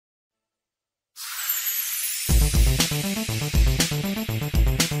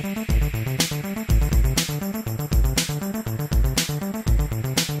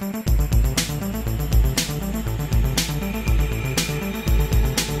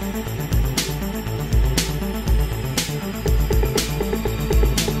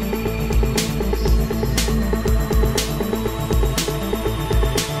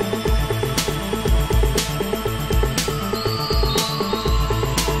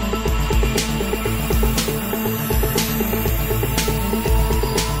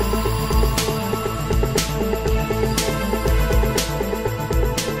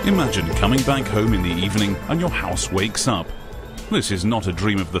Imagine coming back home in the evening and your house wakes up. This is not a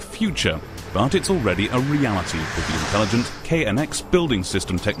dream of the future, but it's already a reality with the intelligent KNX building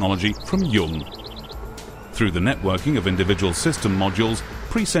system technology from Jung. Through the networking of individual system modules,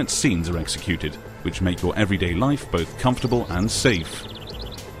 preset scenes are executed, which make your everyday life both comfortable and safe.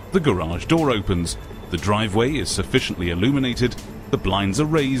 The garage door opens, the driveway is sufficiently illuminated, the blinds are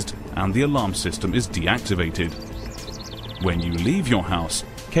raised, and the alarm system is deactivated. When you leave your house,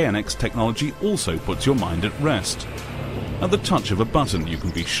 KNX technology also puts your mind at rest. At the touch of a button, you can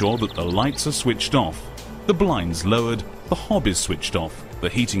be sure that the lights are switched off, the blinds lowered, the hob is switched off, the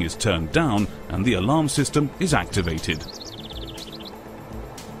heating is turned down, and the alarm system is activated.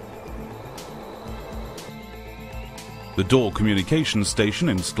 The door communication station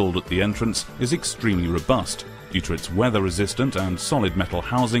installed at the entrance is extremely robust due to its weather-resistant and solid metal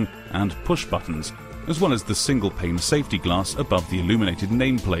housing and push buttons, as well as the single-pane safety glass above the illuminated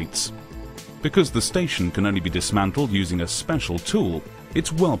nameplates. Because the station can only be dismantled using a special tool,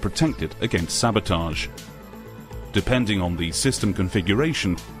 it's well protected against sabotage. Depending on the system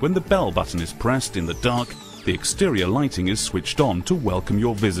configuration, when the bell button is pressed in the dark, the exterior lighting is switched on to welcome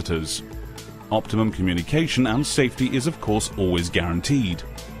your visitors. Optimum communication and safety is of course always guaranteed.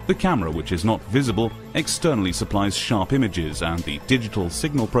 The camera, which is not visible, externally supplies sharp images, and the digital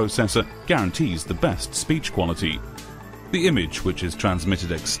signal processor guarantees the best speech quality. The image, which is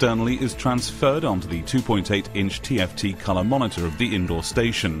transmitted externally, is transferred onto the 2.8-inch TFT color monitor of the indoor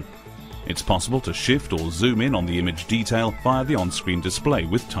station. It's possible to shift or zoom in on the image detail via the on-screen display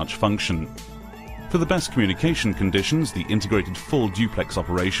with touch function. For the best communication conditions, the integrated full duplex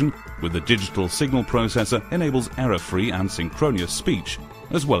operation with the digital signal processor enables error-free and synchronous speech,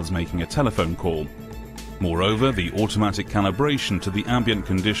 as well as making a telephone call. Moreover, the automatic calibration to the ambient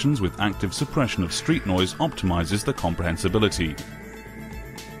conditions with active suppression of street noise optimizes the comprehensibility.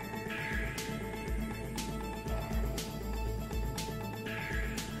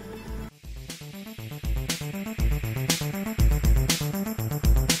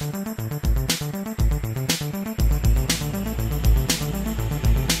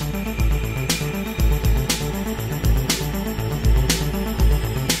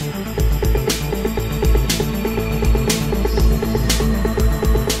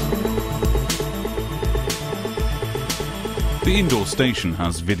 The indoor station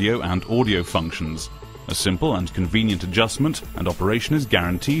has video and audio functions. A simple and convenient adjustment and operation is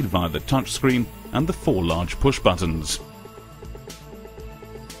guaranteed via the touchscreen and the 4 large push buttons.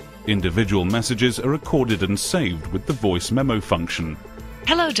 Individual messages are recorded and saved with the voice memo function.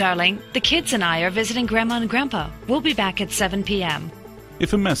 Hello, darling. The kids and I are visiting Grandma and Grandpa. We'll be back at 7 p.m.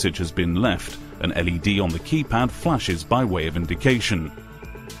 If a message has been left, an LED on the keypad flashes by way of indication.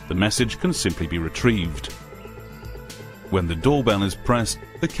 The message can simply be retrieved. When the doorbell is pressed,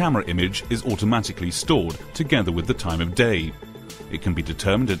 the camera image is automatically stored together with the time of day. It can be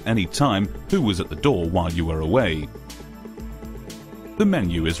determined at any time who was at the door while you were away. The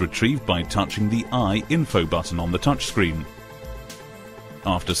menu is retrieved by touching the I info button on the touchscreen.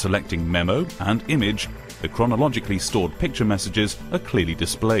 After selecting memo and image, the chronologically stored picture messages are clearly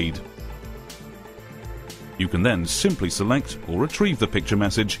displayed. You can then simply select or retrieve the picture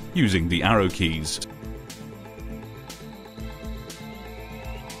message using the arrow keys.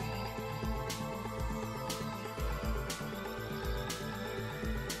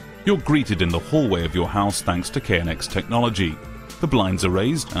 You're greeted in the hallway of your house thanks to KNX technology. The blinds are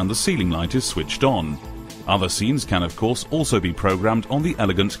raised and the ceiling light is switched on. Other scenes can of course also be programmed on the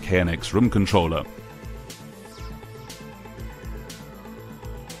elegant KNX room controller.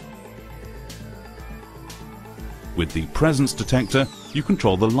 With the presence detector, you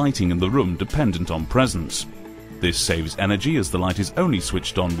control the lighting in the room dependent on presence. This saves energy as the light is only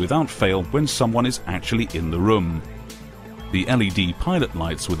switched on without fail when someone is actually in the room. The LED pilot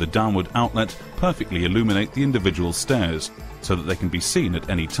lights with a downward outlet perfectly illuminate the individual stairs so that they can be seen at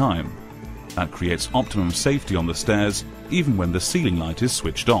any time. That creates optimum safety on the stairs even when the ceiling light is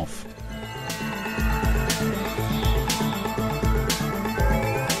switched off.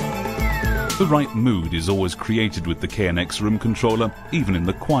 The right mood is always created with the KNX room controller, even in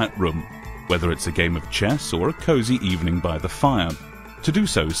the quiet room, whether it's a game of chess or a cozy evening by the fire. To do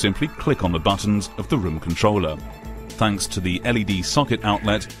so, simply click on the buttons of the room controller. Thanks to the LED socket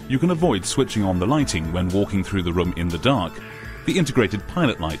outlet, you can avoid switching on the lighting when walking through the room in the dark. The integrated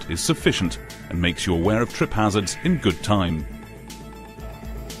pilot light is sufficient and makes you aware of trip hazards in good time.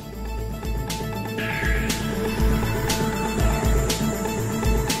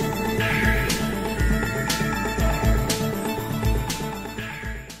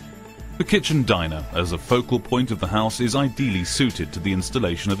 The kitchen diner as a focal point of the house is ideally suited to the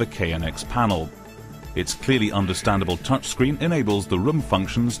installation of a KNX panel. Its clearly understandable touchscreen enables the room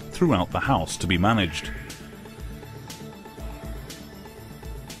functions throughout the house to be managed.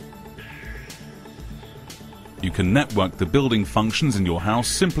 You can network the building functions in your house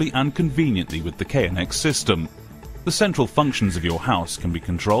simply and conveniently with the KNX system. The central functions of your house can be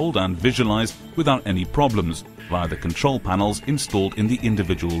controlled and visualized without any problems via the control panels installed in the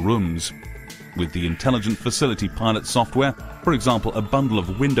individual rooms. With the Intelligent Facility Pilot software, for example a bundle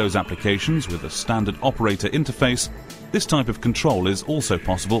of Windows applications with a standard operator interface, this type of control is also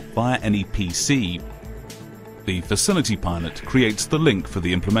possible via any PC. The Facility Pilot creates the link for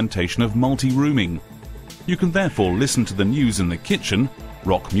the implementation of multi-rooming. You can therefore listen to the news in the kitchen,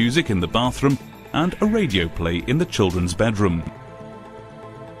 rock music in the bathroom, and a radio play in the children's bedroom.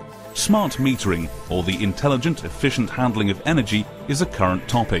 Smart metering, or the intelligent, efficient handling of energy, is a current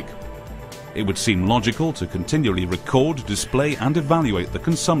topic. It would seem logical to continually record, display and evaluate the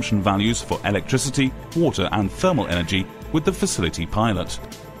consumption values for electricity, water and thermal energy with the Facility Pilot.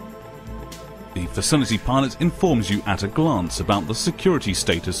 The Facility Pilot informs you at a glance about the security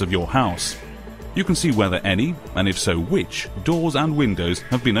status of your house. You can see whether any, and if so which, doors and windows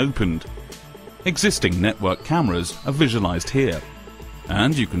have been opened. Existing network cameras are visualized here,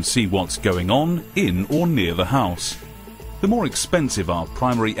 and you can see what's going on in or near the house. The more expensive our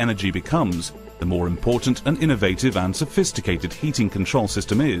primary energy becomes, the more important an innovative and sophisticated heating control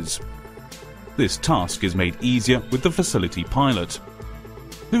system is. This task is made easier with the Facility Pilot.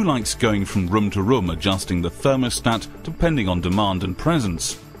 Who likes going from room to room adjusting the thermostat depending on demand and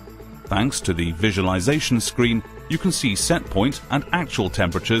presence? Thanks to the visualization screen, you can see set point and actual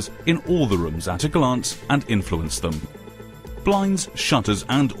temperatures in all the rooms at a glance and influence them. Blinds, shutters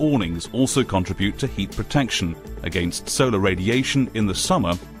and awnings also contribute to heat protection against solar radiation in the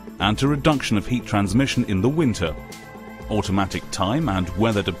summer and to reduction of heat transmission in the winter. Automatic time and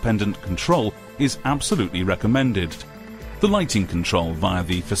weather-dependent control is absolutely recommended. The lighting control via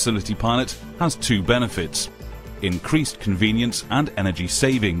the Facility Pilot has two benefits: increased convenience and energy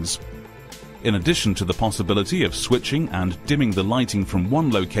savings. In addition to the possibility of switching and dimming the lighting from one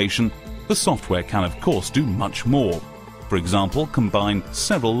location, the software can of course do much more. For example, combine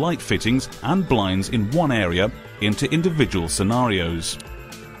several light fittings and blinds in one area into individual scenarios.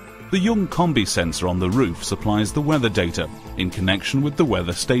 The Young Combi sensor on the roof supplies the weather data in connection with the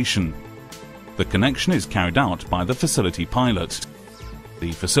weather station. The connection is carried out by the Facility Pilot.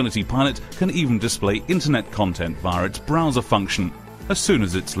 The Facility Pilot can even display internet content via its browser function, as soon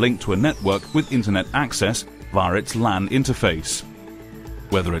as it's linked to a network with internet access via its LAN interface.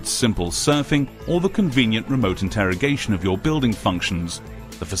 Whether it's simple surfing or the convenient remote interrogation of your building functions,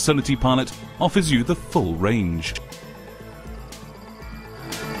 the Facility Pilot offers you the full range.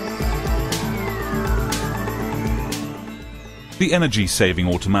 The energy-saving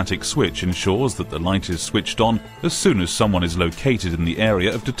automatic switch ensures that the light is switched on as soon as someone is located in the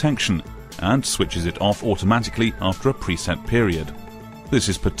area of detection and switches it off automatically after a preset period. This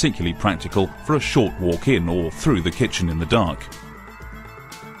is particularly practical for a short walk in or through the kitchen in the dark.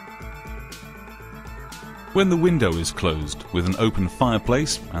 When the window is closed with an open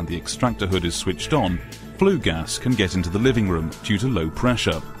fireplace and the extractor hood is switched on, flue gas can get into the living room due to low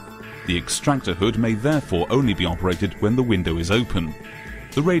pressure. The extractor hood may therefore only be operated when the window is open.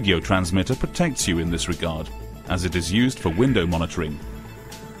 The radio transmitter protects you in this regard, as it is used for window monitoring.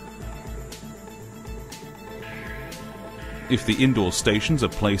 If the indoor stations are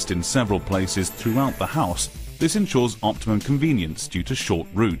placed in several places throughout the house, this ensures optimum convenience due to short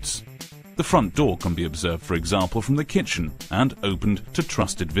routes. The front door can be observed, for example, from the kitchen and opened to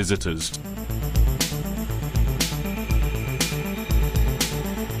trusted visitors.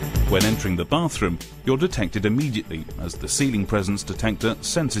 When entering the bathroom, you're detected immediately as the ceiling presence detector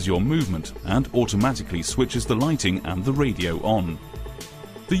senses your movement and automatically switches the lighting and the radio on.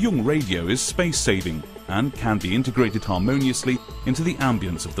 The Young radio is space-saving and can be integrated harmoniously into the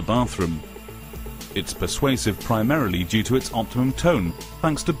ambience of the bathroom. It's persuasive primarily due to its optimum tone,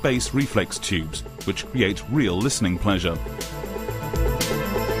 thanks to bass reflex tubes, which create real listening pleasure.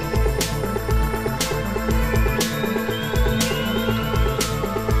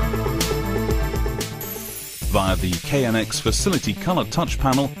 Via the KNX Facility Color Touch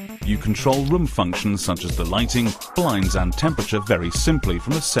Panel, you control room functions such as the lighting, blinds and temperature very simply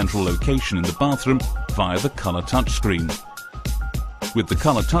from a central location in the bathroom via the color touchscreen. With the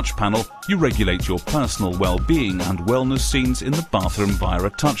Color Touch Panel, you regulate your personal well-being and wellness scenes in the bathroom via a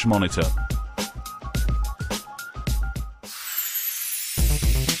touch monitor.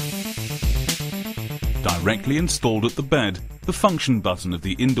 Directly installed at the bed, the function button of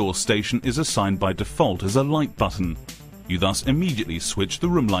the indoor station is assigned by default as a light button. You thus immediately switch the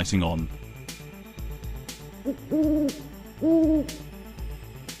room lighting on.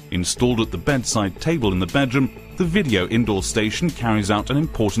 Installed at the bedside table in the bedroom, the video indoor station carries out an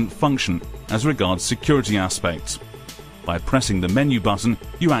important function as regards security aspects. By pressing the menu button,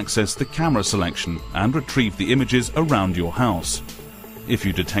 you access the camera selection and retrieve the images around your house. If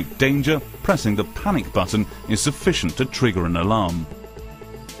you detect danger, pressing the panic button is sufficient to trigger an alarm.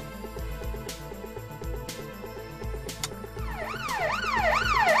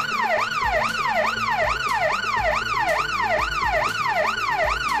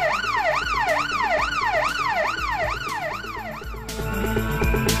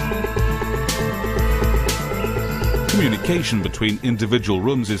 Communication between individual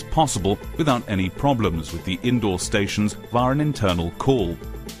rooms is possible without any problems with the indoor stations via an internal call,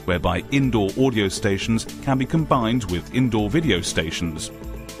 whereby indoor audio stations can be combined with indoor video stations.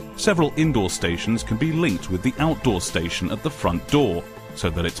 Several indoor stations can be linked with the outdoor station at the front door, so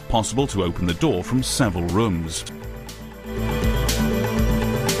that it's possible to open the door from several rooms.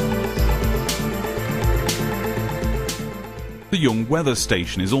 The Young weather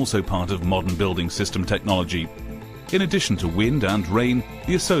station is also part of modern building system technology. In addition to wind and rain,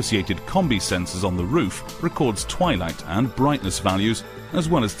 the associated combi sensors on the roof records twilight and brightness values as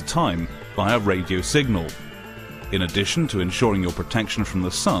well as the time via radio signal. In addition to ensuring your protection from the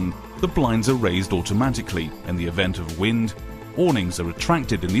sun, the blinds are raised automatically in the event of wind, awnings are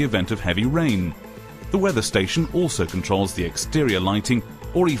retracted in the event of heavy rain. The weather station also controls the exterior lighting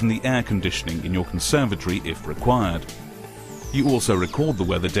or even the air conditioning in your conservatory if required. You also record the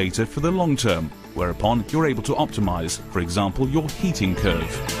weather data for the long term, whereupon you're able to optimize, for example, your heating curve.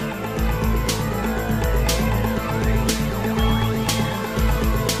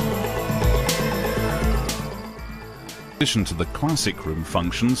 In addition to the classic room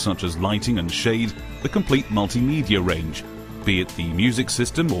functions such as lighting and shade, the complete multimedia range, be it the music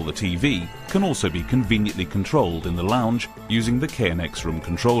system or the TV, can also be conveniently controlled in the lounge using the KNX room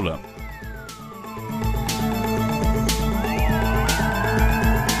controller.